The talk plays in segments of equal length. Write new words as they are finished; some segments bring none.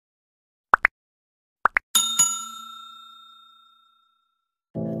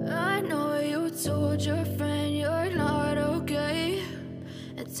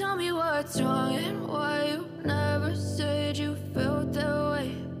tell me what's wrong and why you never said you felt that way.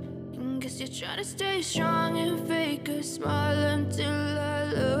 And guess you're trying to stay strong and fake a smile until I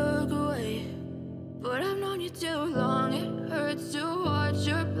look away. But I've known you too long, it hurts to watch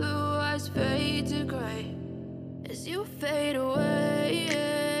your blue eyes fade to gray as you fade away,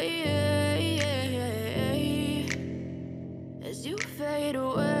 as you fade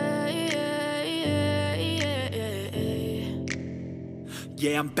away.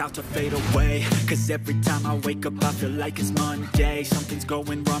 Yeah, I'm about to fade away, cause every time I wake up I feel like it's Monday. Something's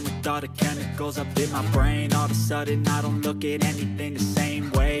going wrong with all the chemicals up in my brain. All of a sudden I don't look at anything the same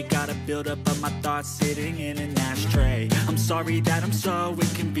way. Got a buildup of my thoughts sitting in an ashtray. I'm sorry that I'm so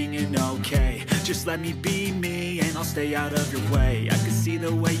inconvenient, okay. Just let me be me and I'll stay out of your way. I can see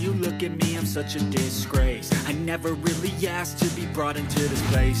the way you look at me, I'm such a disgrace. I never really asked to be brought into this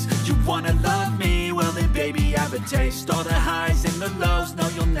place. You wanna love me? Well then baby I have a taste. All the highs and the lows, no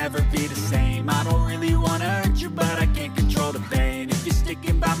you'll never be the same. I don't really wanna hurt you but I can't control the pain. If you're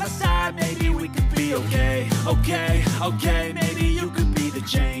sticking by my side maybe we could be okay. Okay, maybe you could be the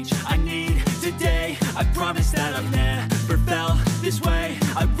change I need today. I promise that I've never felt this way.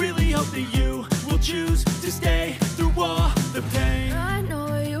 I really hope that you will choose to stay through all the pain. I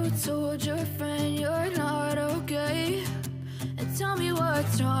know you told your friend you're not okay, and tell me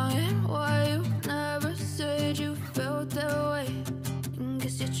what's wrong and why you never said you felt that way. And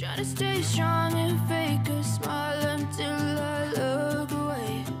guess you're trying to stay strong and fake a smile until I